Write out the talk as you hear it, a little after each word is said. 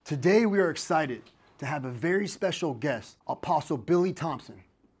Today we are excited to have a very special guest, Apostle Billy Thompson.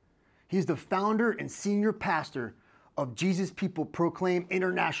 He's the founder and senior pastor of Jesus People Proclaim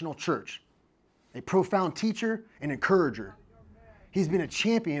International Church, a profound teacher and encourager. He's been a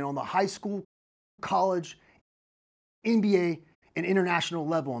champion on the high school, college, NBA, and international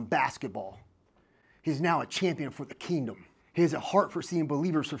level in basketball. He's now a champion for the kingdom. He has a heart for seeing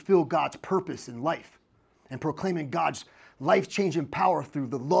believers fulfill God's purpose in life and proclaiming God's life-changing power through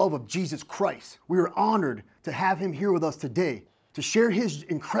the love of Jesus Christ. We are honored to have him here with us today to share his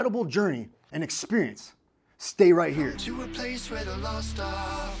incredible journey and experience. Stay right here. To a place where the lost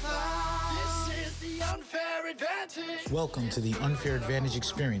are found. This is the Unfair Advantage. Welcome to the Unfair Advantage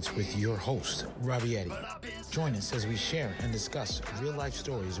Experience with your host, Robbie Eddy. Join us as we share and discuss real-life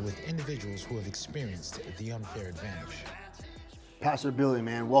stories with individuals who have experienced the unfair advantage. Pastor Billy,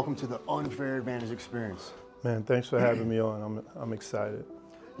 man, welcome to the Unfair Advantage Experience. Man, thanks for having me on. I'm excited.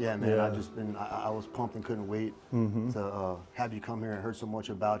 Yeah, man, I was pumped and couldn't wait to have you come here. I heard so much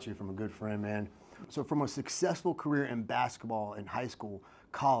about you from a good friend, man. So from a successful career in basketball in high school,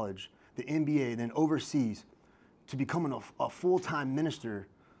 college, the NBA, then overseas, to becoming a full-time minister,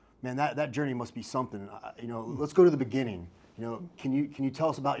 man, that journey must be something. Let's go to the beginning. Can you tell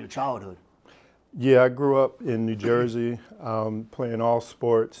us about your childhood? Yeah, I grew up in New Jersey, playing all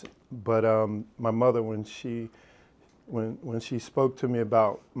sports. But my mother, when she spoke to me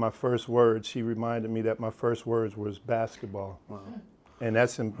about my first words, she reminded me that my first words was basketball. Wow. And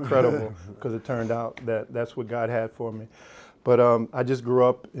that's incredible because it turned out that that's what God had for me. But I just grew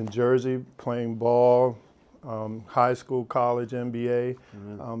up in Jersey playing ball, high school, college, NBA,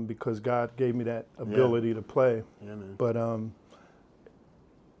 because God gave me that ability to play. Yeah, man. But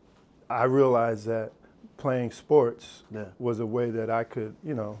I realized that playing sports was a way that I could,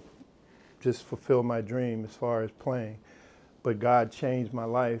 just fulfill my dream as far as playing. But God changed my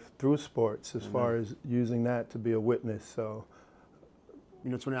life through sports as far as using that to be a witness. So,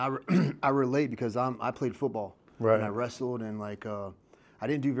 it's funny, I relate because I played football. Right. And I wrestled and I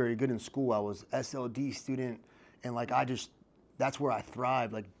didn't do very good in school. I was SLD student and that's where I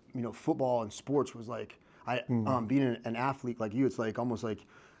thrived. Football and sports was being an athlete like you, it's almost like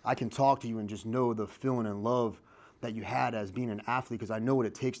I can talk to you and just know the feeling and love that you had as being an athlete, because I know what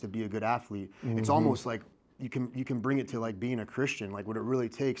it takes to be a good athlete. It's almost like you can bring it to being a Christian, what it really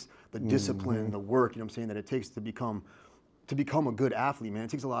takes, the discipline, the work, that it takes to become a good athlete, man.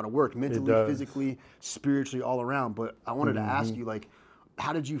 It takes a lot of work, mentally, physically, spiritually, all around. But I wanted to ask you,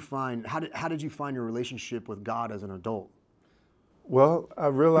 how did you find your relationship with God as an adult? Well, I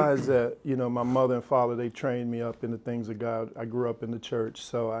realized that, my mother and father, they trained me up in the things of God. I grew up in the church,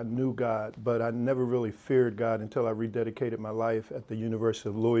 so I knew God, but I never really feared God until I rededicated my life at the University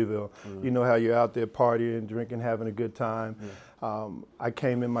of Louisville. You know how you're out there partying, drinking, having a good time. I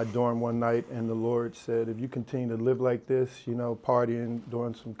came in my dorm one night and the Lord said, if you continue to live like this, partying,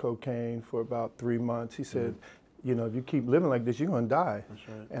 doing some cocaine for about 3 months, he said, if you keep living like this, you're going to die. That's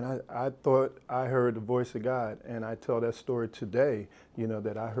right. And I thought I heard the voice of God. And I tell that story today,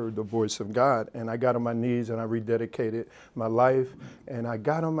 that I heard the voice of God. And I got on my knees and I rededicated my life. And I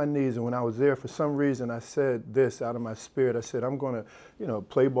got on my knees. And when I was there, for some reason, I said this out of my spirit. I said, I'm going to,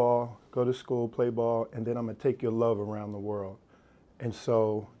 play ball, go to school, play ball, and then I'm going to take your love around the world.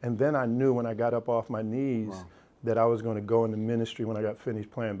 And then I knew when I got up off my knees, that I was going to go into ministry when I got finished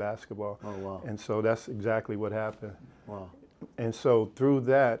playing basketball. Oh, wow. And so that's exactly what happened. Wow. And so through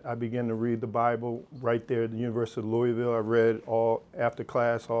that, I began to read the Bible right there at the University of Louisville. I read all after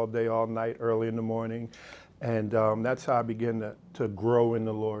class, all day, all night, early in the morning. And that's how I began to grow in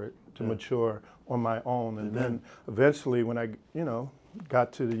the Lord, to mature on my own. And then eventually when I,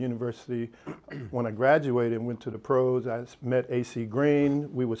 got to the university, when I graduated and went to the pros, I met A.C. Green.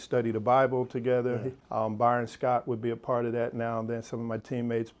 We would study the Bible together. Byron Scott would be a part of that now and then, some of my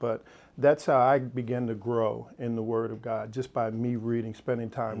teammates. But that's how I began to grow in the Word of God, just by me reading, spending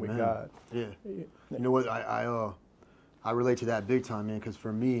time with God. Yeah. You know what? I relate to that big time, man, because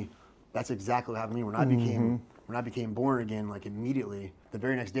for me, that's exactly what happened to me. When I became born again, immediately, the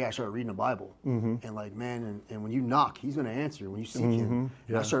very next day I started reading the Bible. And and when you knock, he's going to answer when you seek him.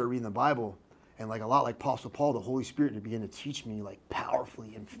 And I started reading the Bible, and a lot like Apostle Paul, the Holy Spirit began to teach me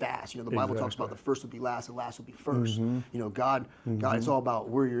powerfully and fast. The Bible talks about the first will be last, the last will be first. God, it's all about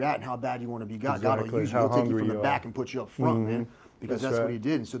where you're at and how bad you want to be. God will use you. He'll take you from the back and put you up front, man, because that's what he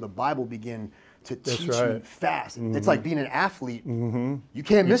did. And so the Bible began to teach me fast. It's like being an athlete. You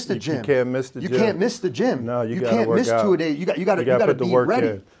can't miss the gym. You can't miss the gym. You can't miss the gym. No, you can't miss out. 2 a day. You got to be ready.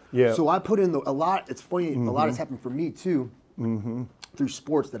 In. Yeah. So I put in a lot. It's funny. A lot has happened for me too. through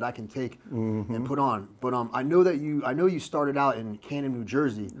sports that I can take and put on. But I know you started out in Canton, New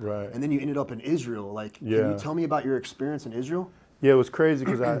Jersey, Right. and then you ended up in Israel. Like, can Yeah. you tell me about your experience in Israel? Yeah, it was crazy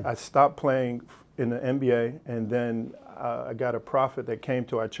because I stopped playing in the NBA, and then I got a prophet that came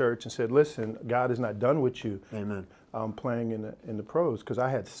to our church and said, listen, God is not done with you. Amen. Playing in the pros, because I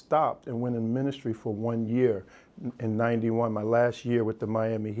had stopped and went in ministry for 1 year in '91, my last year with the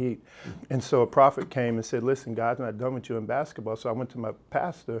Miami Heat. And so a prophet came and said, listen, God's not done with you in basketball. So I went to my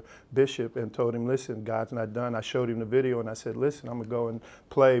pastor, Bishop, and told him, listen, God's not done. I showed him the video and I said, listen, I'm going to go and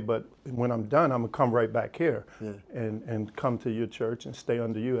play, but when I'm done, I'm going to come right back here and come to your church and stay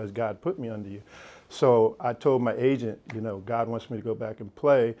under you as God put me under you. So I told my agent, God wants me to go back and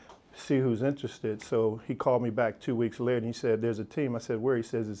play, see who's interested. So he called me back 2 weeks later and he said, there's a team. I said, where? He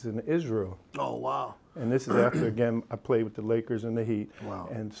says, it's in Israel. Oh, wow. And this is after, again, I played with the Lakers and the Heat. Wow.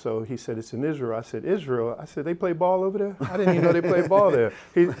 And so he said, it's in Israel. I said, Israel? I said, they play ball over there? I didn't even know they played ball there.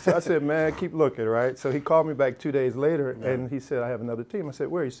 So I said, man, keep looking, right? So he called me back 2 days later and he said, I have another team. I said,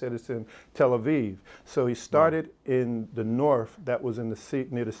 where? He said, it's in Tel Aviv. So he started in the north, that was in the sea,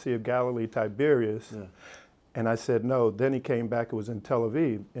 near the Sea of Galilee, Tiberias. Yeah. And I said, no. Then he came back, it was in Tel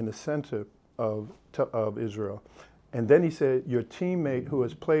Aviv, in the center of Israel. And then he said, your teammate who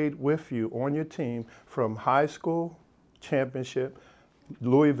has played with you on your team from high school championship,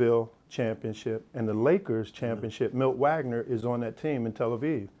 Louisville championship, and the Lakers championship, Milt Wagner, is on that team in Tel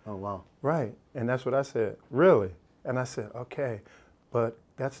Aviv. Oh, wow. Right. And that's what I said. Really? And I said, okay, but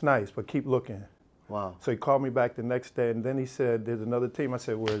that's nice, but keep looking. Wow. So he called me back the next day, and then he said, there's another team. I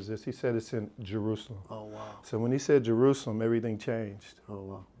said, where is this? He said, it's in Jerusalem. Oh, wow. So when he said Jerusalem, everything changed. Oh,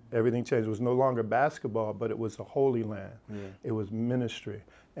 wow. Everything changed. It was no longer basketball, but it was the Holy Land. Yeah. It was ministry.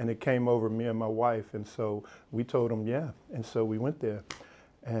 And it came over me and my wife. And so we told him, yeah. And so we went there.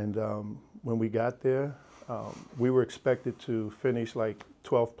 And when we got there, we were expected to finish like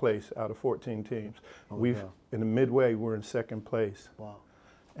 12th place out of 14 teams. Oh, in the midway, we're in second place. Wow.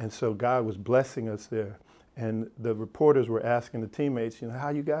 And so God was blessing us there. And the reporters were asking the teammates, how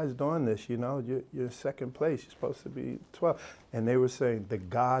you guys doing this? You're second place. You're supposed to be 12th. And they were saying, the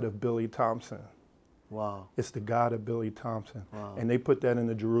God of Billy Thompson. Wow. It's the God of Billy Thompson. Wow. And they put that in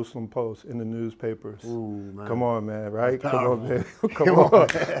the Jerusalem Post, in the newspapers. Ooh, man. Come on, man, right? That's Come on, man. powerful. Come on.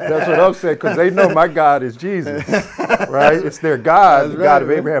 That's what I'm saying, because they know my God is Jesus, right? It's their God, That's the God right, of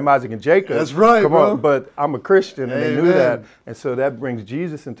man. Abraham, Isaac, and Jacob. That's right, Come bro. on, but I'm a Christian, and they knew Amen. that. And so that brings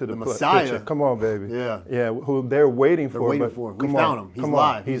Jesus into the Messiah. picture. Come on, baby. Yeah. Yeah, who they're waiting for. waiting but for. We come found on, him. He's come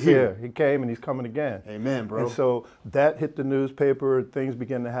alive. On. He's He's here. here. He came, and he's coming again. Amen, bro. And so that hit the newspaper, things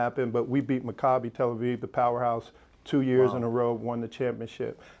began to happen, but we beat Maccabi Tel Aviv, the powerhouse, 2 years in a row, won the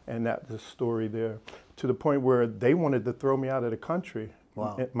championship, and that's the story there. To the point where they wanted to throw me out of the country.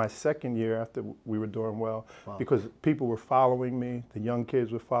 Wow. My second year after we were doing well, because people were following me, the young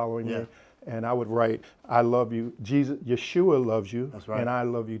kids were following me, and I would write, I love you, Jesus, Yeshua loves you, That's right. and I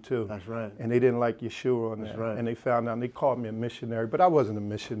love you too. That's right. And they didn't like Yeshua on That's that. right. And they found out, and they called me a missionary, but I wasn't a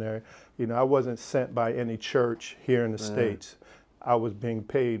missionary. I wasn't sent by any church here in the States. I was being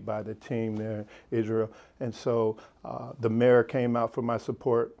paid by the team there in Israel. And so the mayor came out for my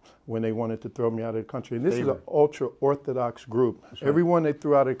support when they wanted to throw me out of the country. And this is an ultra-Orthodox group. Right. Everyone they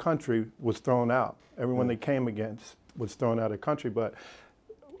threw out of the country was thrown out. Everyone they came against was thrown out of the country. But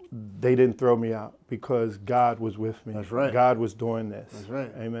they didn't throw me out because God was with me. That's right. God was doing this. That's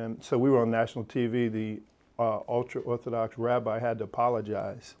right. Amen. So we were on national TV. The ultra-Orthodox rabbi had to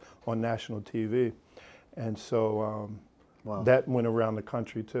apologize on national TV. And so that went around the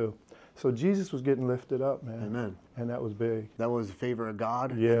country too. So Jesus was getting lifted up, man. Amen. And that was big. That was the favor of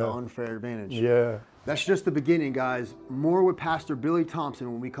God and Yeah. the unfair advantage. Yeah. That's just the beginning, guys. More with Pastor Billy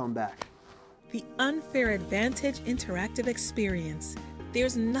Thompson when we come back. The Unfair Advantage Interactive Experience.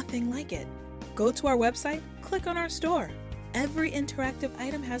 There's nothing like it. Go to our website, click on our store. Every interactive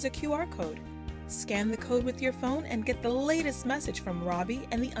item has a QR code. Scan the code with your phone and get the latest message from Robbie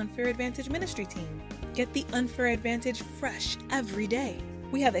and the Unfair Advantage Ministry team. Get the Unfair Advantage fresh every day.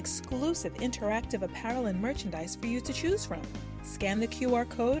 We have exclusive interactive apparel and merchandise for you to choose from. Scan the QR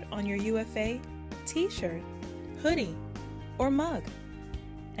code on your UFAE t-shirt, hoodie, or mug,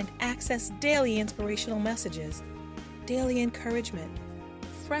 and access daily inspirational messages, daily encouragement,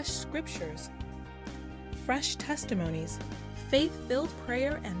 fresh scriptures, fresh testimonies, faith-filled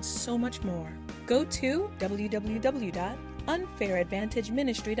prayer, and so much more. Go to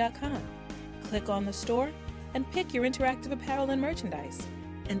www.unfairadvantageministry.com. Click on the store and pick your interactive apparel and merchandise,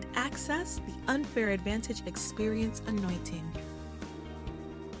 and access the Unfair Advantage Experience anointing.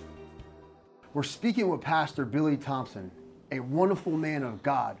 We're speaking with Pastor Billy Thompson, a wonderful man of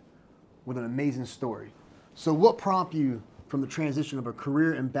God with an amazing story. So what prompted you from the transition of a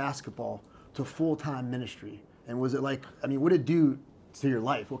career in basketball to full-time ministry? And was it like, I mean, what did it do to your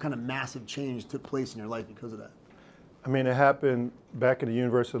life? What kind of massive change took place in your life because of that? I mean, it happened back at the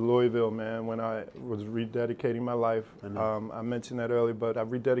University of Louisville, man, when I was rededicating my life. I mentioned that earlier, but I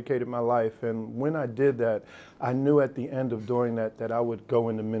rededicated my life. And when I did that, I knew at the end of doing that I would go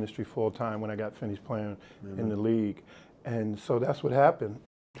into ministry full time when I got finished playing in the league. And so that's what happened.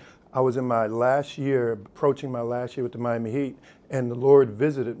 I was in my last year, approaching my last year with the Miami Heat, and the Lord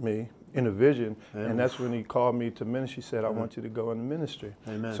visited me in a vision, and that's when he called me to ministry. He said, I want you to go into ministry.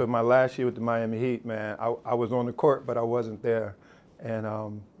 Amen. So my last year with the Miami Heat, man, I was on the court, but I wasn't there,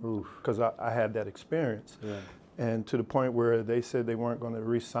 and because I had that experience. Yeah. And to the point where they said they weren't going to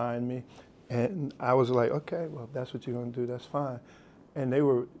re-sign me, and I was like, okay, well, if that's what you're going to do, that's fine. And they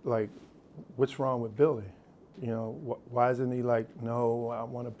were like, what's wrong with Billy? You know, why isn't he like, no, I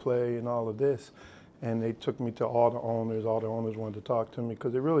want to play and all of this? And they took me to all the owners. All the owners wanted to talk to me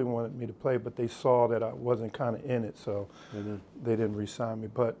because they really wanted me to play, but they saw that I wasn't kind of in it, so they didn't re-sign me.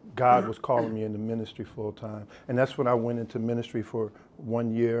 But God was calling me into ministry full time. And that's when I went into ministry for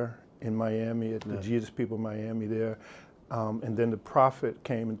 1 year in Miami at the Jesus People Miami there. And then the prophet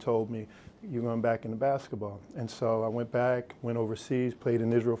came and told me, you're going back into basketball. And so I went back, went overseas, played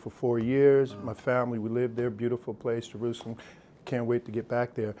in Israel for 4 years. My family, we lived there, beautiful place, Jerusalem. Can't wait to get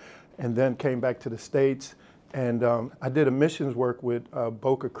back there. And then came back to the States, and I did a missions work with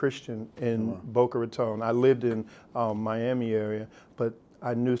Boca Christian in Boca Raton. I lived in Miami area, but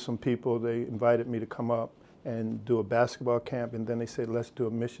I knew some people. They invited me to come up and do a basketball camp, and then they said, let's do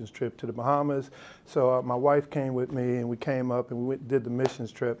a missions trip to the Bahamas. So my wife came with me, and we came up, and we did the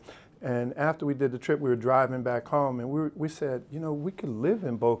missions trip. And after we did the trip, we were driving back home, and we said, you know, we could live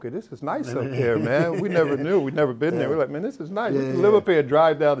in Boca. This is nice up here, man. We never knew. We'd never been there. We're like, man, this is nice. We can live up here and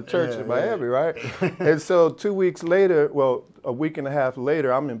drive down to church in Miami, right? And so 2 weeks later, well, a week and a half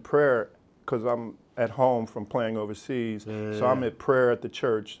later, I'm in prayer because I'm at home from playing overseas. So I'm at prayer at the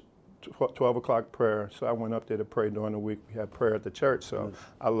church, 12 o'clock prayer. So I went up there to pray during the week. We had prayer at the church. So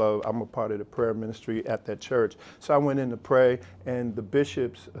I'm a part of the prayer ministry at that church. So I went in to pray, and the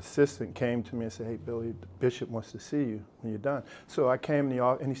bishop's assistant came to me and said, hey, Billy, the bishop wants to see you when you're done. So I came in the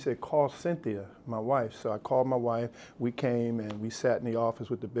office, and he said, call Cynthia, my wife. So I called my wife. We came, and we sat in the office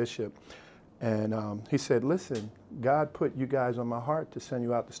with the bishop. And he said, listen, God put you guys on my heart to send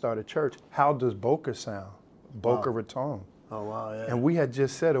you out to start a church. How does Boca sound? Boca Raton. Oh, wow, yeah. And we had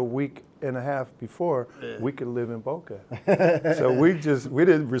just said a week and a half before we could live in Boca. So we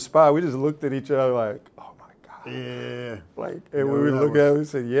didn't respond. We just looked at each other like, oh my God. Yeah. Like, and we looked at it and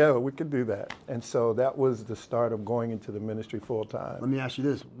said, yeah, we could do that. And so that was the start of going into the ministry full time. Let me ask you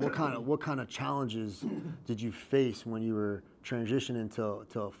this: what kind of challenges did you face when you were transitioning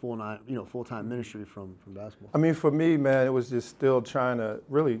to a full-time ministry from basketball? I mean, for me, man, it was just still trying to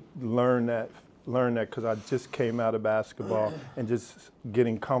really learn that because I just came out of basketball and just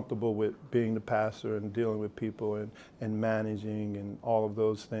getting comfortable with being the pastor and dealing with people and managing and all of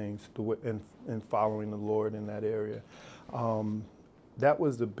those things and following the Lord in that area. That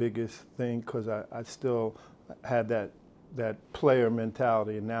was the biggest thing because I still had that player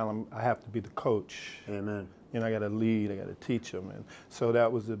mentality, and now I have to be the coach. Amen. You know, I got to lead, I got to teach them, and so that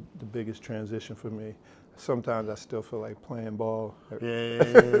was the biggest transition for me. Sometimes I still feel like playing ball.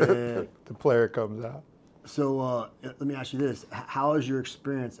 The player comes out. So let me ask you this: how has your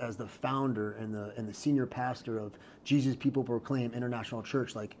experience as the founder and the senior pastor of Jesus People Proclaim International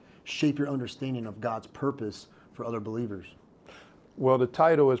Church shape your understanding of God's purpose for other believers? Well, the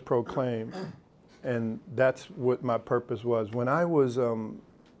title is Proclaim, and that's what my purpose was. When I was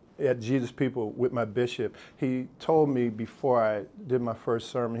at Jesus People with my bishop, he told me before I did my first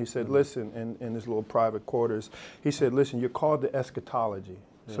sermon, he said, listen, in his little private quarters, he said, listen, you're called to eschatology.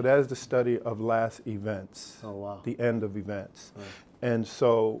 So that is the study of last events, the end of events. And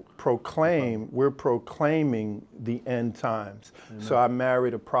so we're proclaiming the end times. Amen. So I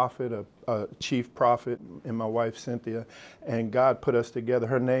married a prophet, a chief prophet, and my wife Cynthia, and God put us together.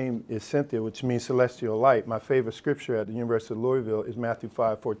 Her name is Cynthia, which means celestial light. My favorite scripture at the University of Louisville is Matthew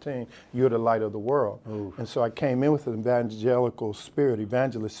 5:14, you're the light of the world. Oof. And so I came in with an evangelist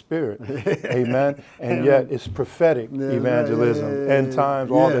spirit, amen, and yet it's prophetic evangelism, end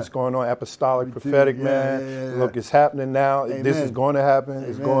times, all that's going on, apostolic, prophetic, man. Look, it's happening now. Amen. This is going to happen.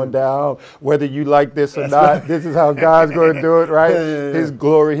 It's going down. Whether you like this or not, this is how God's going to do it, right? His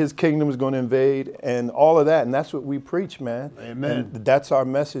glory, his kingdom is going to invade, and all of that. And that's what we preach, man. Amen. And that's our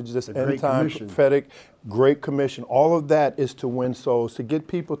message, this end time, prophetic, Great Commission. All of that is to win souls, to get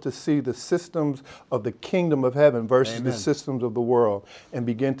people to see the systems of the kingdom of heaven versus the systems of the world, and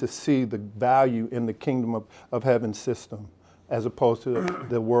begin to see the value in the kingdom of heaven system. as opposed to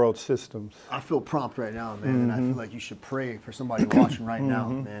the world systems. I feel prompt right now, man, and I feel like you should pray for somebody watching right now,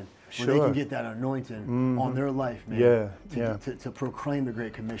 man, where they can get that anointing on their life, man, to proclaim the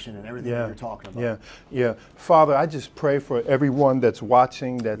Great Commission and everything that you're talking about. Yeah. Father, I just pray for everyone that's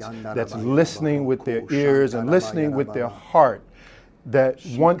watching, that's listening with their ears and listening with their heart, that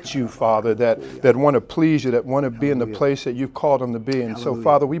want you, Father, that want to please you, that want to be in the place that you've called them to be. And so,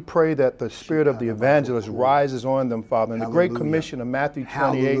 Father, we pray that the spirit of the evangelist rises on them, Father. And the Great Commission of Matthew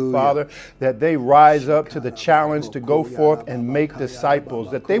 28, Father, that they rise up to the challenge to go forth and make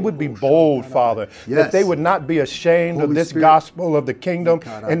disciples, that they would be bold, Father, that they would not be ashamed of this gospel of the kingdom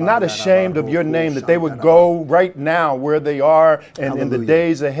and not ashamed of your name, that they would go right now where they are and in the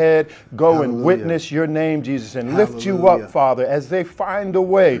days ahead, go and witness your name, Jesus, and lift you up, Father, as they find a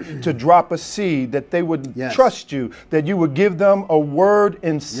way to drop a seed, that they would trust you, that you would give them a word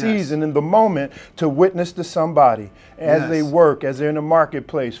in season, in the moment, to witness to somebody as they work, as they're in the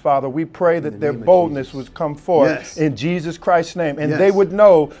marketplace. Father, we pray that their boldness would come forth in Jesus Christ's name, and they would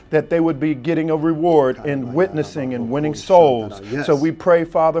know that they would be getting a reward in witnessing and winning souls. So we pray,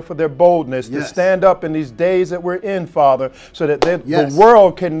 Father, for their boldness to stand up in these days that we're in, Father, so that the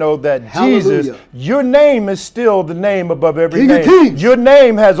world can know that Jesus, your name is still the name above every name. Your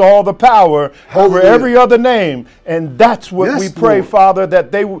name has all the power over every other name. And that's what we pray, Father,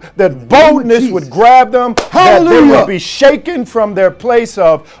 that boldness would grab them, that they would be shaken from their place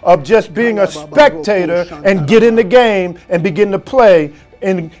of just being a spectator and get in the game and begin to play.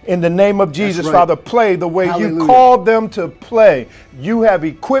 In the name of Jesus, Father, play the way you called them to play. You have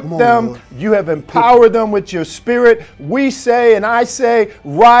equipped them. You have empowered them with your spirit. We say, and I say,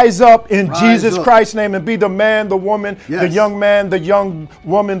 rise up in Jesus Christ's name and be the man, the woman, the young man, the young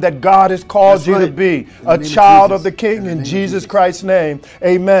woman that God has called you to be. A child of the King in Jesus Christ's name.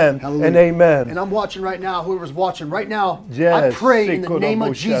 Amen and amen. And I'm watching right now, whoever's watching right now, I pray in the name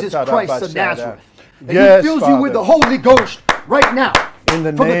of Jesus Christ of Nazareth, that he fills you with the Holy Ghost right now. In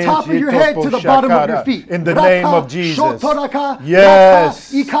the from the top of your head to the bottom of your feet. In the name of Jesus.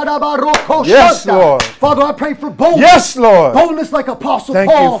 Yes. Yes, Lord. Father, I pray for boldness. Yes, Lord. Boldness like Apostle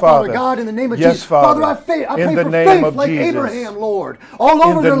Paul, Father God, in the name of Jesus. Father, I pray for faith like Abraham, Lord, all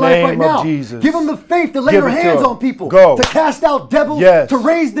over their life right now. Give them the faith to lay their hands on people, to cast out devils, to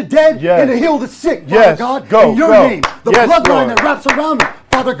raise the dead, and to heal the sick, Father God, in your name. The bloodline that wraps around them.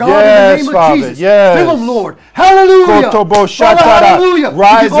 Father God, in the name of Jesus, fill them, Lord. Hallelujah. Father, hallelujah.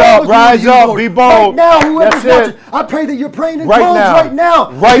 Rise up, be bold. Right now, whoever's watching, I pray that you're praying in tongues right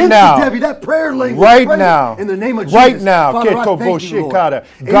now. Right now. Debbie, that prayer language. Right now. In the name of Jesus. Right now. Father, I thank you, Lord. God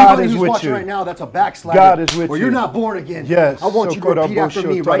Anybody is who's with watching you. right now that's a backslider, God is with or you. you're not born again. Yes. I want you to repeat after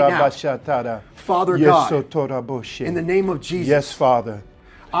me right now. Father God, in the name of Jesus. Yes, Father.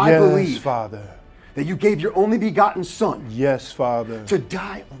 I believe, yes, Father, that you gave your only begotten Son. Yes, Father. To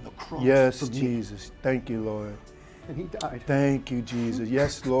die on the cross. Yes, Jesus. Thank you, Lord. And he died. Thank you, Jesus.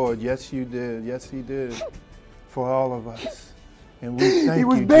 Yes, Lord. Yes, you did. Yes, he did. For all of us. And we thank you, He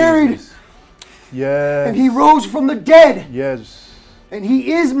was buried. Jesus. Yes. And he rose from the dead. Yes. And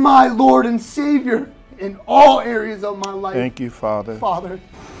he is my Lord and Savior in all areas of my life. Thank you, Father. Father,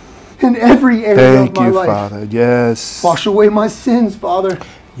 in every area of my life. Thank you, Father. Yes. Wash away my sins, Father.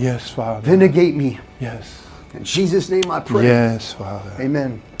 Yes, Father. Vindicate me. Yes. In Jesus' name I pray. Yes, Father.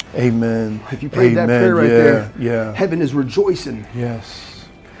 Amen. Amen. If you prayed that prayer right there, heaven is rejoicing. Yes.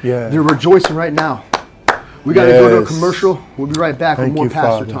 Yeah. They're rejoicing right now. We got to go to a commercial. We'll be right back with more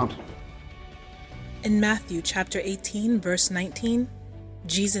Pastor Thompson. In Matthew chapter 18, verse 19,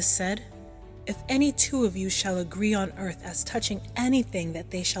 Jesus said, "If any two of you shall agree on earth as touching anything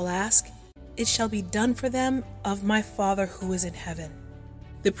that they shall ask, it shall be done for them of my Father who is in heaven."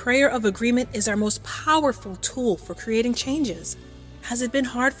 The prayer of agreement is our most powerful tool for creating changes. Has it been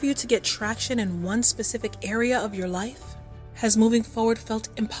hard for you to get traction in one specific area of your life? Has moving forward felt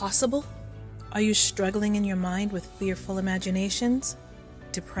impossible? Are you struggling in your mind with fearful imaginations,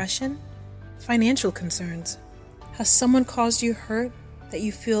 depression, financial concerns? Has someone caused you hurt that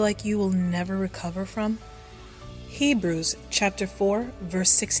you feel like you will never recover from? Hebrews chapter 4, verse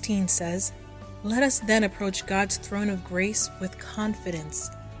 16 says, "Let us then approach God's throne of grace with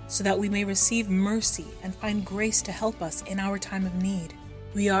confidence, so that we may receive mercy and find grace to help us in our time of need."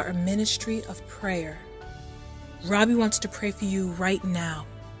 We are a ministry of prayer. Robbie wants to pray for you right now.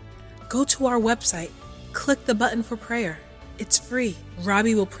 Go to our website, click the button for prayer. It's free.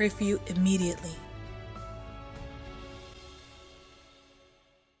 Robbie will pray for you immediately.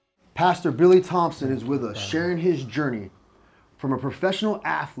 Pastor Billy Thompson is with us, sharing his journey from a professional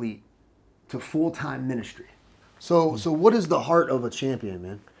athlete to full-time ministry. So what is the heart of a champion,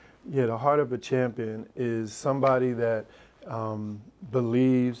 man? Yeah, the heart of a champion is somebody that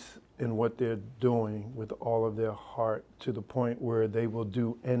believes in what they're doing with all of their heart to the point where they will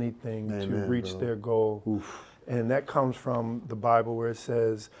do anything to reach their goal. Oof. And that comes from the Bible where it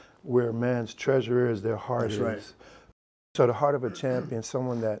says, where man's treasure is, their heart That's is. right. So the heart of a champion,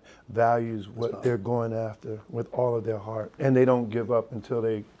 someone that values what they're going after with all of their heart. And they don't give up until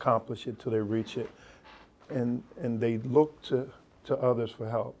they accomplish it, till they reach it. And they look to others for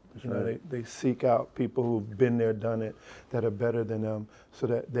help. That's you know, right. they seek out people who've been there, done it, that are better than them, so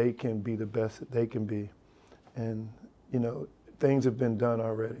that they can be the best that they can be. And, you know, things have been done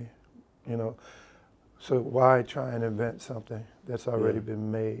already, you know. So why try and invent something that's already been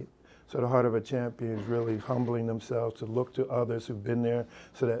made? So the heart of a champion is really humbling themselves to look to others who've been there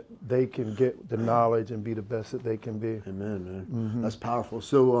so that they can get the knowledge and be the best that they can be. Amen, man. That's powerful.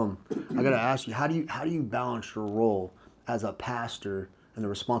 So I gotta ask you, how do you balance your role as a pastor and the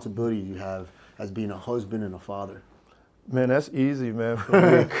responsibilities you have as being a husband and a father? Man, that's easy, man, for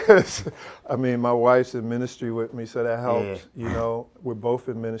me, because, I mean, my wife's in ministry with me, so that helps. Yeah. You know, we're both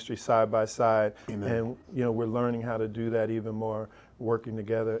in ministry side by side, Amen. and, you know, we're learning how to do that even more, working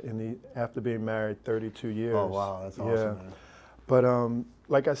together after being married 32 years. Oh, wow, that's awesome, man. But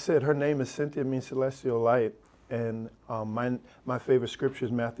like I said, her name is Cynthia, means celestial light. And my favorite scripture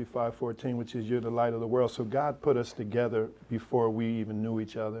is Matthew 5:14, which is, you're the light of the world. So God put us together before we even knew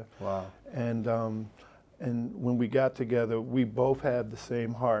each other. Wow. And when we got together, we both had the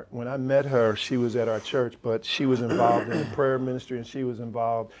same heart. When I met her, she was at our church, but she was involved in the prayer ministry and she was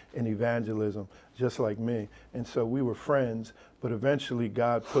involved in evangelism, just like me. And so we were friends, but eventually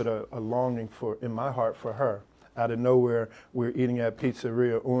God put a longing in my heart for her. Out of nowhere, we were eating at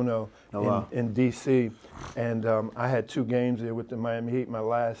Pizzeria Uno in D.C., and I had 2 games there with the Miami Heat, my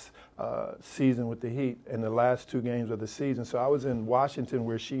last season with the Heat, and the last 2 games of the season. So I was in Washington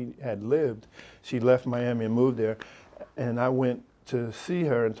where she had lived. She left Miami and moved there, and I went to see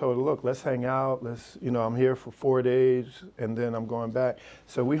her and told her, look, let's hang out. I'm here for 4 days, and then I'm going back.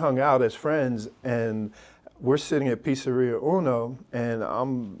 So we hung out as friends, and we're sitting at Pizzeria Uno, and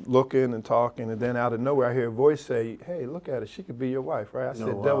I'm looking and talking, and then out of nowhere I hear a voice say, hey, look at her, she could be your wife, right? I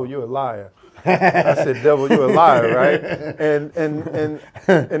said, wow. devil, you're a liar. I said, devil, you're a liar, right? And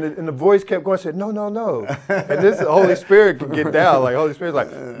the voice kept going, said, no. And this, the Holy Spirit can get down, like Holy Spirit's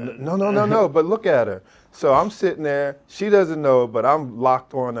like, no, but look at her. So I'm sitting there, she doesn't know, but I'm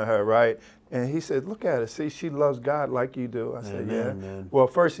locked onto her, right? And he said, look at her, see, she loves God like you do. I said, yeah. Man. Well,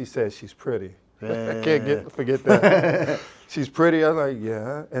 first he said, she's pretty. Yeah. I can't forget that. She's pretty. I was like,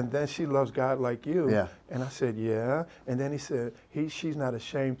 yeah. And then she loves God like you. Yeah. And I said, yeah. And then he said, she's not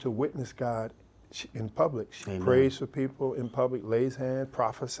ashamed to witness God in public. She prays for people in public, lays hands,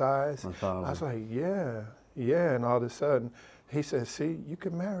 prophesies. I was like, yeah. And all of a sudden, he said, see, you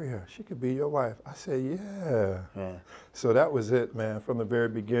can marry her. She could be your wife. I said, yeah. So that was it, man. From the very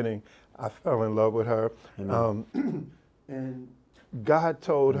beginning, I fell in love with her. And God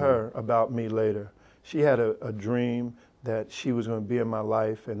told her about me later. She had a dream that she was going to be in my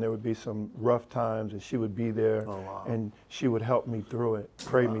life, and there would be some rough times, and she would be there, and she would help me through it,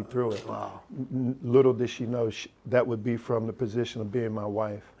 pray me through it. Wow. Little did she know that would be from the position of being my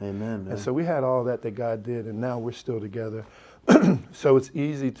wife. Amen, man. And so we had all that God did, and now we're still together. So it's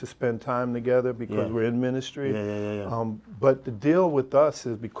easy to spend time together because we're in ministry. Yeah. But the deal with us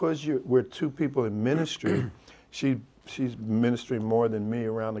is because we're 2 people in ministry, she's ministering more than me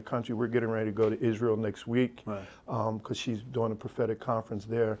around the country. We're getting ready to go to Israel next week because she's doing a prophetic conference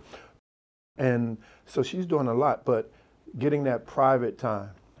there. And so she's doing a lot, but getting that private time.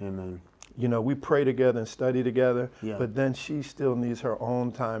 Amen. You know, we pray together and study together, Yeah. but then she still needs her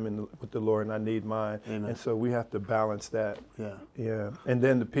own time with the Lord, and I need mine. Amen. And so we have to balance that. Yeah. And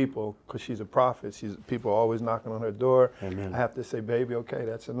then the people, because she's a prophet, people are always knocking on her door. Amen. I have to say, baby, okay,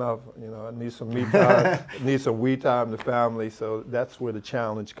 that's enough. You know, I need some me time. I need some we time, the family. So that's where the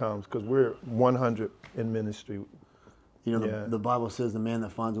challenge comes, because we're 100 in ministry. You know, the Bible says the man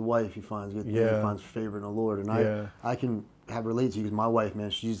that finds a wife, he finds good things, he finds favor in the Lord. And I can have relate to you because my wife, man,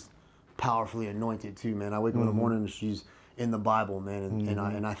 she's powerfully anointed too, man. I wake up in the morning and she's in the Bible, man,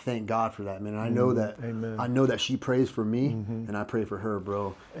 and I thank God for that, man. And I know that I know that she prays for me, and I pray for her,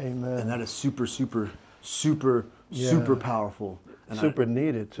 bro. Amen. And that is super powerful. And super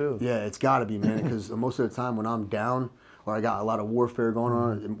needed too. Yeah, it's got to be, man, because most of the time when I'm down or I got a lot of warfare going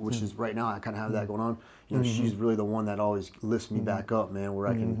on, which is right now I kind of have that going on, you know, she's really the one that always lifts me back up, man, where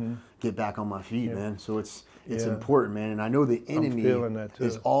I can get back on my feet, man. So it's important, man. And I know the enemy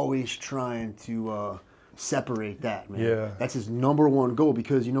is always trying to separate that, man. Yeah. That's his number one goal,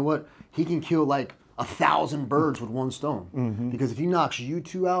 because you know what? He can kill like 1,000 birds with one stone. Because if he knocks you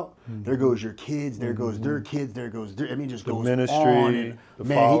two out, there goes your kids, there goes their kids, there goes their, I mean, it just goes ministry, on. And, the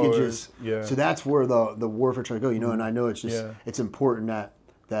man, followers, he could just, so that's where the warfare tries to go, you know, and I know it's just, it's important that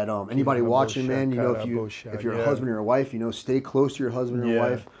anybody watching, man, you know, if you're a husband or a wife, you know, stay close to your husband or your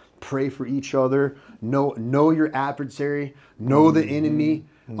wife, pray for each other, know your adversary, know the enemy,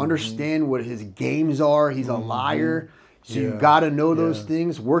 understand what his games are. He's a liar. So you got to know those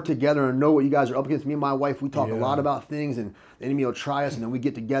things, work together and know what you guys are up against. Me and my wife, we talk a lot about things, and the enemy will try us, and then we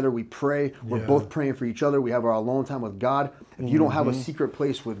get together, we pray. We're both praying for each other. We have our alone time with God. If you don't have a secret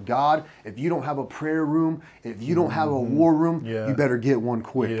place with God, if you don't have a prayer room, if you don't have a war room, you better get one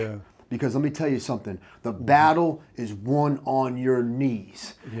quick. Because let me tell you something, the battle is won on your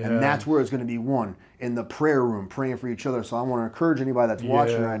knees. And that's where it's going to be won, in the prayer room, praying for each other. So I want to encourage anybody that's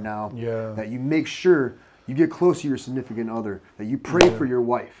watching right now that you make sure you get close to your significant other, that you pray for your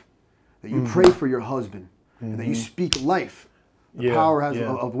wife, that you pray for your husband, and that you speak life. The power has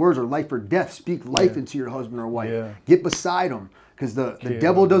of words are life or death. Speak life into your husband or wife. Get beside him, because the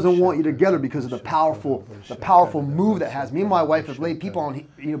devil doesn't want you together because of the powerful move that has. Me and my wife have laid people on,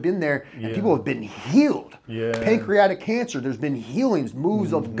 been there, and people have been healed. Pancreatic cancer, there's been healings,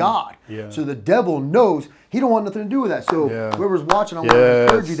 moves of God. So the devil knows he don't want nothing to do with that. So whoever's watching, I want to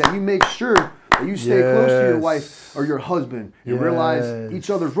encourage you that you make sure that you stay close to your wife or your husband and realize each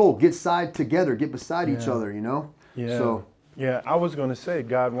other's role. Get side together, get beside each other, you know? So. Yeah, I was going to say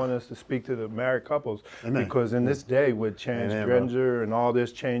God wanted us to speak to the married couples because in this day with transgender and all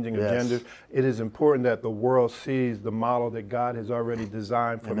this changing of genders, it is important that the world sees the model that God has already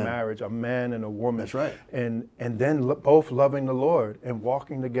designed for marriage, a man and a woman. That's right. And then both loving the Lord and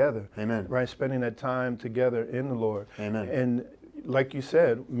walking together. Amen. Right, spending that time together in the Lord. Amen. And like you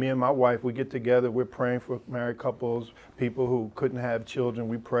said, me and my wife, we get together, we're praying for married couples, people who couldn't have children.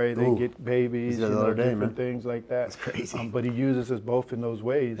 We pray they get babies, different things like that. That's crazy. But he uses us both in those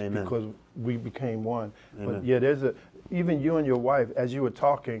ways because we became one. But there's even you and your wife, as you were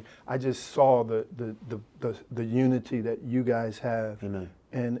talking, I just saw the unity that you guys have.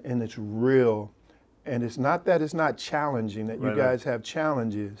 And it's real. And it's not that it's not challenging, that you guys have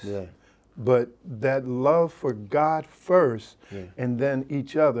challenges. But that love for God first and then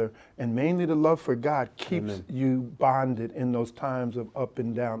each other, and mainly the love for God keeps you bonded in those times of up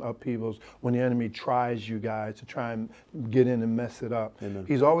and down upheavals when the enemy tries you guys to try and get in and mess it up.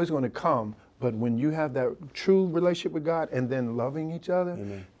 He's always going to come, but when you have that true relationship with God and then loving each other,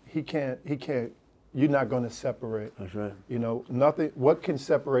 he can't, you're not going to separate. That's right. You know, nothing, what can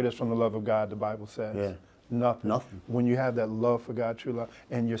separate us from the love of God, the Bible says? Nothing. When you have that love for God, true love,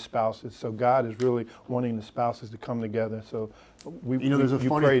 and your spouses. So God is really wanting the spouses to come together. So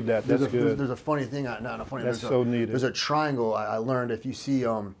prayed that. That's good. There's a funny thing. Not funny. That's so needed. There's a triangle I learned. If you see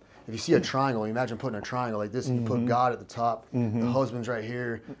a triangle, imagine putting a triangle like this, and you put God at the top, the husband's right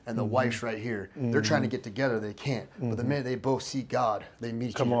here, and the wife's right here. They're trying to get together, they can't. But the minute they both seek God, they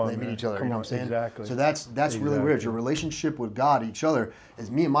meet each other. You know what I'm saying? Exactly. So that's really weird. Your relationship with God, each other, is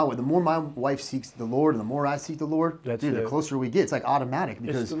me and my wife. The more my wife seeks the Lord, and the more I seek the Lord, the closer we get. It's like automatic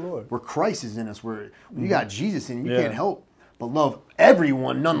because we're Christ is in us. When you got Jesus in you, can't help but love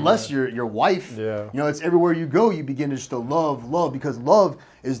everyone, none less your wife. You know, it's everywhere you go, you begin to just to love, because love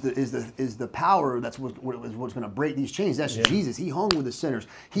is the power. That's what's going to break these chains. That's Jesus. He hung with the sinners.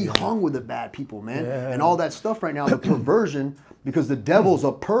 He hung with the bad people, man. And all that stuff right now, the perversion, because the devil's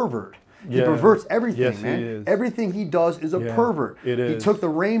a pervert. He perverts everything, man. He is. Everything he does is a pervert. It is. He took the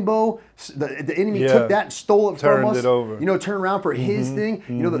rainbow. The enemy took that and stole it from us. Turned it over. You know, turn around for his thing.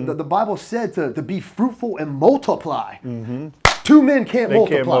 You know, the Bible said to be fruitful and multiply. Two men can't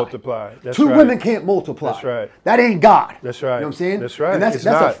multiply. Can't multiply. That's Two right. women can't multiply. That's right. That ain't God. That's right. You know what I'm saying? That's right. And that's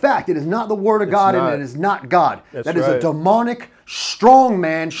a fact. It is not the word of God, and it is not God. That is a demonic, strong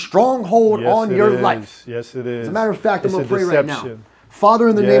man, stronghold on your life. Yes, it is. As a matter of fact, I'm going to pray right now. Father,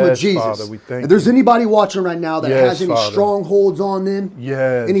 in the name of Jesus, Father, we thank if there's anybody watching right now that has any Father. strongholds on them,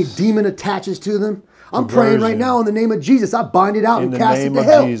 any demon attaches to them, I'm praying right now in the name of Jesus. I bind it out and cast it to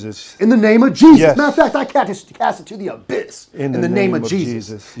hell. In the name of Jesus. Matter of fact, I cast it to the abyss in the name of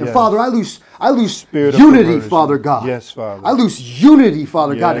Jesus. And Father, I loose unity, Father God. Yes, Father. I loose unity,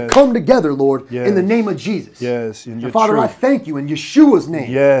 Father God, to come together, Lord, in the name of Jesus. Yes, and Father, I thank you in Yeshua's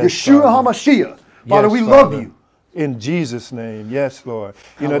name. Yeshua HaMashiach. Father, we Father. love you. In Jesus' name, yes, Lord.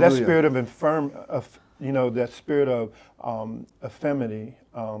 You know, that spirit of that spirit of effeminacy.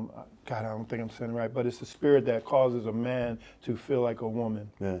 God, I don't think I'm saying it right, but it's the spirit that causes a man to feel like a woman,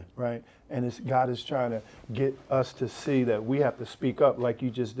 right? And God is trying to get us to see that we have to speak up like you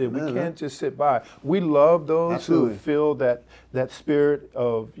just did. We can't just sit by. We love those who feel that spirit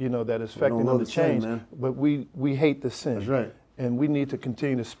of, that is affecting them to change, but we hate the sin. That's right. And we need to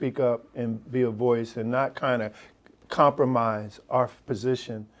continue to speak up and be a voice and not kind of compromise our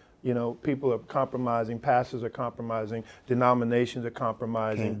position. People are compromising, pastors are compromising, denominations are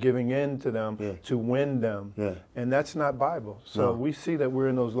compromising, giving in to them to win them. And that's not Bible. So we see that we're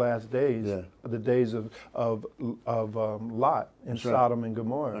in those last days, the days of Lot and Sodom and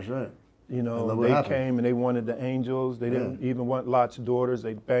Gomorrah. That's right. They came and they wanted the angels. They didn't even want Lot's daughters.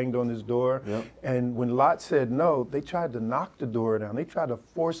 They banged on his door. And when Lot said no, they tried to knock the door down. They tried to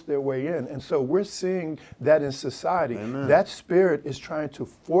force their way in. And so we're seeing that in society. That spirit is trying to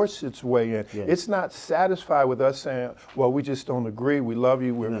force its way in. It's not satisfied with us saying, well, we just don't agree. We love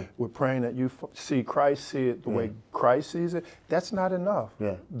you. We're praying that you see Christ, see it the way Christ sees it. That's not enough.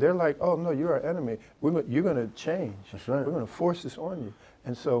 They're like, oh, no, you're our enemy. You're going to change. That's right. We're going to force this on you.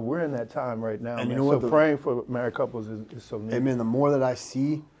 And so we're in that time right now. And so praying for married couples is so needed. Amen. The more that I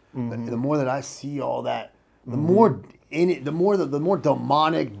see, the more that I see all that, the more in it, the more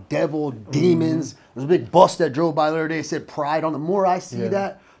demonic devil demons. There's a big bus that drove by the other day, said pride on. The more I see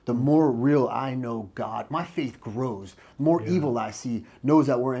that, the more real I know God. My faith grows. The more evil I see knows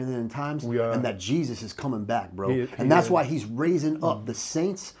that we're in the end times and that Jesus is coming back, bro. And that's why he's raising up the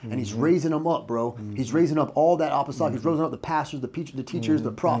saints and he's raising them up, bro. He's raising up all that apostolic. He's raising up the pastors, the teachers,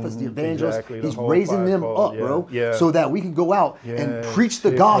 the prophets, the evangelists. He's raising them up, bro, so that we can go out and preach the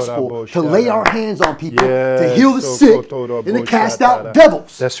gospel, to lay our hands on people, to heal the sick, and to cast out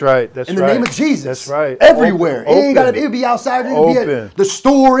devils. That's right. In the name of Jesus. That's right. Everywhere. It ain't gotta be outside. It can be at the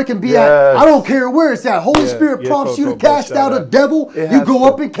store. It can be at, I don't care where it's at. Holy Spirit prompts you to cast out a devil. You go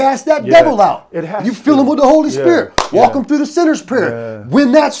up and cast that devil out. You fill him with the Holy Spirit. Walk them through the sinner's prayer.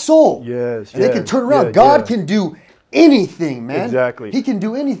 Win that soul. And they can turn around. God can do anything, man. Exactly. He can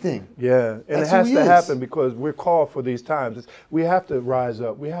do anything. And it has to happen because we're called for these times. We have to rise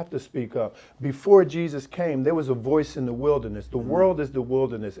up. We have to speak up. Before Jesus came, there was a voice in the wilderness. The world is the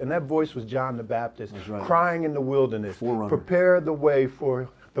wilderness. And that voice was John the Baptist, crying in the wilderness. Prepare the way for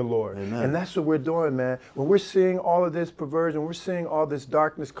the Lord. And that's what we're doing, man. When we're seeing all of this perversion, we're seeing all this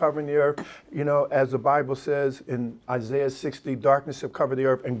darkness covering the earth, as the Bible says in Isaiah 60, darkness have covered the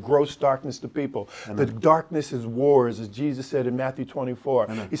earth and gross darkness to people. The darkness is wars, as Jesus said in Matthew 24.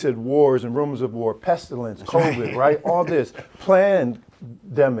 He said wars and rumors of war, pestilence, COVID, right? All this planned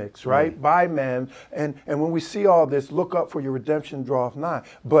pandemics, right? By man. And when we see all this, look up for your redemption draweth nigh.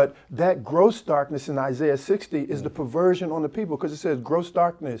 But that gross darkness in Isaiah 60 is the perversion on the people, because it says gross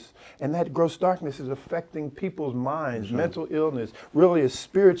darkness. And that gross darkness is affecting people's minds. Mental illness really is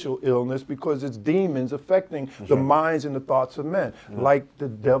spiritual illness, because it's demons affecting the minds and the thoughts of men. Like the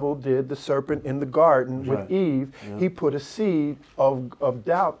devil did the serpent in the garden with Eve. He put a seed of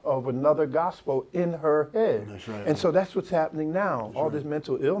doubt of another gospel in her head. And so that's what's happening now. All this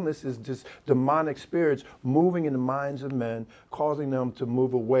mental illness is just demonic spirits moving in the minds of men, causing them to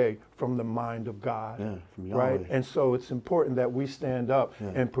move away from the mind of God, right? And so it's important that we stand up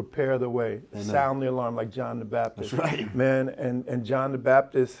and prepare the way, sound the alarm like John the Baptist. That's right. Man, and John the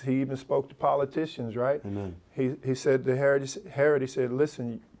Baptist, he even spoke to politicians, right? He said to Herod, he said,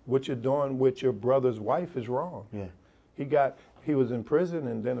 listen, what you're doing with your brother's wife is wrong. He was in prison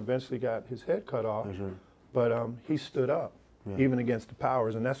and then eventually got his head cut off. But he stood up. Even against the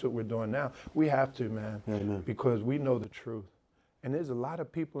powers, and that's what we're doing now. We have to, man, because we know the truth. And there's a lot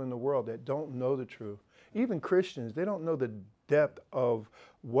of people in the world that don't know the truth. Even Christians, they don't know the depth of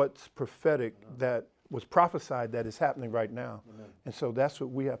what's prophetic that was prophesied that is happening right now. And so that's what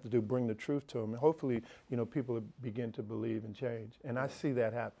we have to do, bring the truth to them. And hopefully, people begin to believe and change. And I see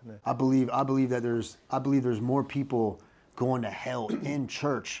that happening. I believe there's more people going to hell in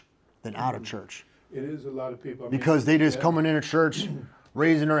church than out of church. It is a lot of people. Because they just coming into church,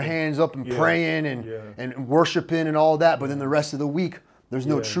 raising their hands up and praying and worshiping and all that, but then the rest of the week, there's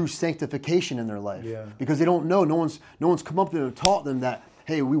no true sanctification in their life. Because they don't know. No one's come up to them and taught them that,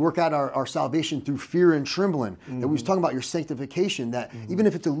 hey, we work out our salvation through fear and trembling. That we was talking about your sanctification, that even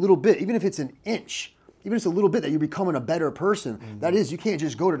if it's a little bit, even if it's an inch, even if it's a little bit, that you're becoming a better person. That is, you can't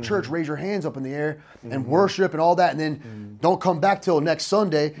just go to church, raise your hands up in the air and worship and all that, and then don't come back till next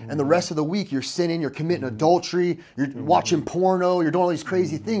Sunday, and the rest of the week you're sinning, you're committing adultery, you're watching porno, you're doing all these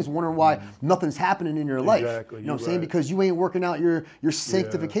crazy things, wondering why nothing's happening in your life. You know what I'm saying? Because you ain't working out your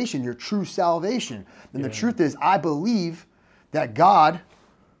sanctification, your true salvation. And the truth is, I believe that God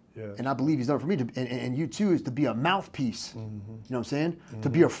and I believe he's done it for me, and you too, is to be a mouthpiece. You know what I'm saying? To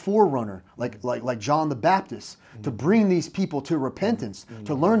be a forerunner, like John the Baptist, to bring these people to repentance,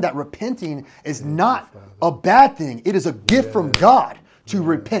 to learn that repenting is not a bad thing. It is a gift from God to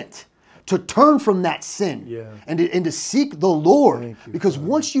repent, to turn from that sin, and to seek the Lord. Because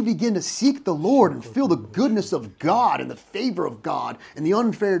once you begin to seek the Lord and feel the goodness of God and the favor of God and the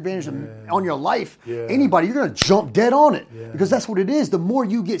unfair advantage on your life, anybody, you're going to jump dead on it. Because that's what it is. The more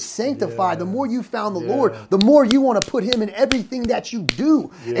you get sanctified, the more you found the Lord, the more you want to put him in everything that you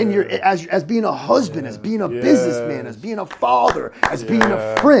do. And you're as being a husband, as being a businessman, as being a father, as being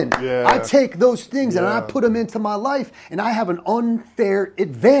a friend. I take those things and I put them into my life, and I have an unfair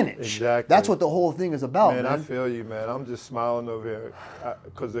advantage. Exactly. That's what the whole thing is about, man. I feel you, man. I'm just smiling over here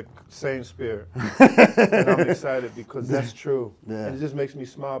because the same spirit. And I'm excited because that's true. And it just makes me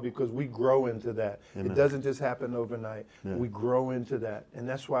smile because we grow into that. It doesn't just happen overnight. We grow into that. And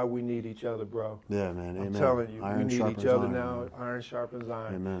that's why we need each other, bro. Yeah, man. Amen. I'm telling you, Iron we need sharpens each other iron, now. man. Iron sharpens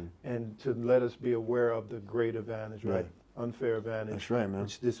iron. Amen. And to let us be aware of the great advantage, right? Unfair advantage. That's right, man.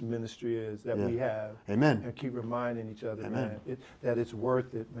 Which this ministry is that we have. Amen. And keep reminding each other, man, that it's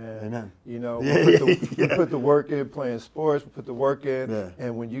worth it, man. Amen. You know, we put the work in playing sports, we put the work in,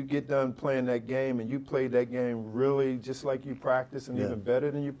 and when you get done playing that game and you play that game really just like you practice and even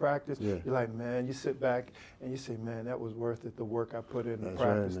better than you practice, you're like, man, you sit back and you say, man, that was worth it, the work I put in, the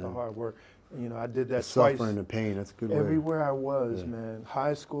practice, the hard work. You know, I did that twice. Suffering and pain, that's a good word. Everywhere I was, man.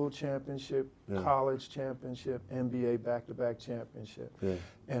 High school championship, college championship, NBA back-to-back championship.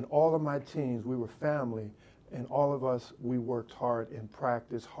 And all of my teams, we were family. And all of us, we worked hard in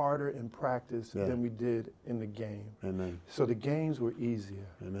practice, harder in practice than we did in the game. Amen. So the games were easier.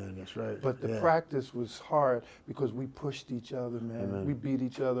 Amen, that's right. But the practice was hard because we pushed each other, man. Amen. We beat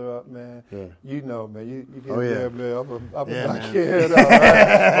each other up, man. You know, man. You get yeah. there, man. I'm a black kid.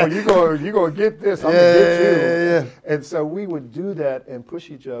 Right? You gonna get this. I'm gonna get you. And so we would do that and push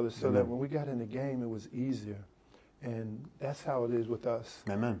each other so that when we got in the game, it was easier. And that's how it is with us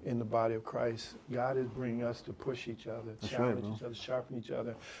in the body of Christ. God is bringing us to push each other, challenge each other, sharpen each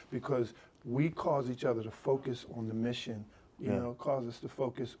other, because we cause each other to focus on the mission. You know, cause us to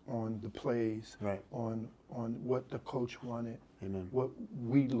focus on the plays, on what the coach wanted, what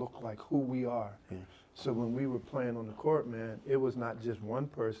we look like, who we are. So when we were playing on the court, man, it was not just one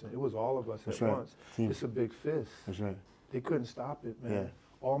person. It was all of us at once. It's a big fist. That's right. They couldn't stop it, man.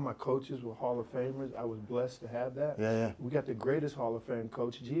 All my coaches were Hall of Famers. I was blessed to have that. We got the greatest Hall of Fame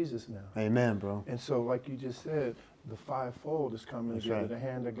coach, Jesus, now. Amen, bro. And so, like you just said, the fivefold is coming together, the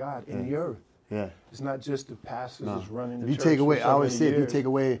hand of God in the earth. It's not just the pastors that's running the church. If you take away, I always say, if you take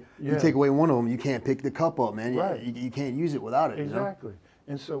away one of them, you can't pick the cup up, man. Right. You can't use it without it. Exactly.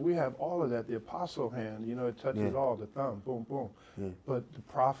 And so we have all of that. The apostle hand, you know, it touches all, the thumb, boom, boom. But the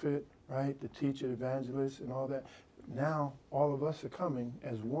prophet, right, the teacher, evangelist, and all that. Now, all of us are coming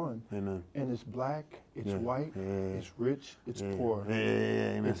as one. Amen. And it's black, it's white, it's rich, it's poor.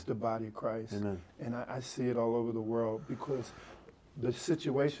 Amen. It's the body of Christ. Amen. And I see it all over the world because the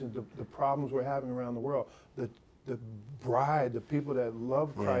situations, the problems we're having around the world, the bride, the people that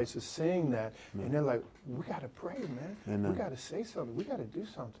love Christ are seeing that, and they're like, we got to pray, man. Amen. We got to say something. We got to do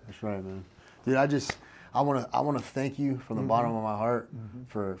something. That's right, man. Dude, I want to thank you from the bottom of my heart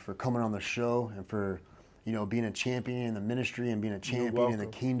for coming on the show and for, you know, being a champion in the ministry and being a champion in the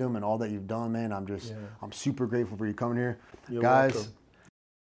kingdom and all that you've done, man. I'm super grateful for you coming here. You're Guys, welcome.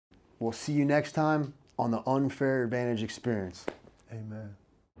 We'll see you next time on the Unfair Advantage Experience. Amen.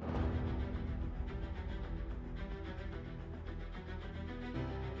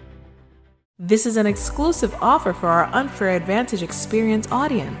 This is an exclusive offer for our Unfair Advantage Experience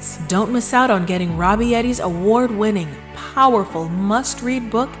audience. Don't miss out on getting Robbie Eddy's award-winning, powerful,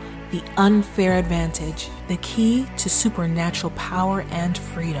 must-read book, The Unfair Advantage, the key to supernatural power and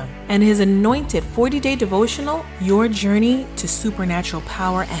freedom, and his anointed 40-day devotional, Your Journey to Supernatural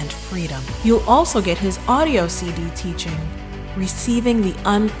Power and Freedom. You'll also get his audio CD teaching, Receiving the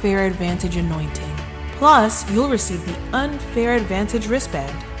Unfair Advantage Anointing. Plus, you'll receive the Unfair Advantage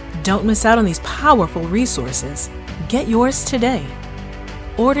wristband. Don't miss out on these powerful resources. Get yours today.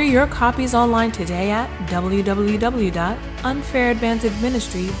 Order your copies online today at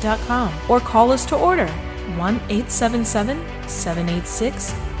www.unfairadvantageministry.com or call us to order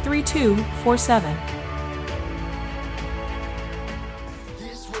 1-877-786-3247.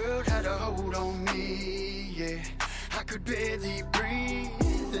 This world had a hold on me, yeah. I could barely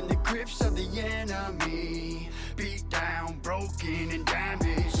breathe in the grips of the enemy. Beat down, broken and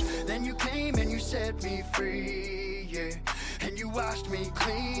damaged. Then you came and you set me free, yeah. And you washed me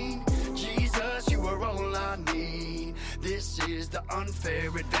clean. Jesus, you are all I need. This This is the unfair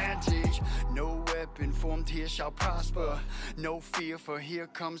advantage. No weapon formed here shall prosper. No fear, for here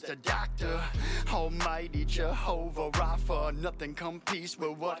comes the doctor. Almighty Jehovah Rapha. Nothing competes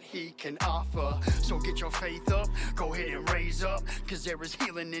with what he can offer. So get your faith up, go ahead and raise up, cause there is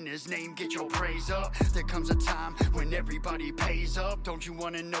healing in his name, get your praise up. There comes a time when everybody pays up. Don't you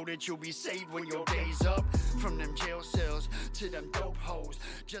wanna know that you'll be saved when your day's up? From them jail cells to them dope hoes,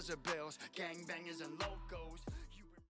 Jezebels, gangbangers and locos.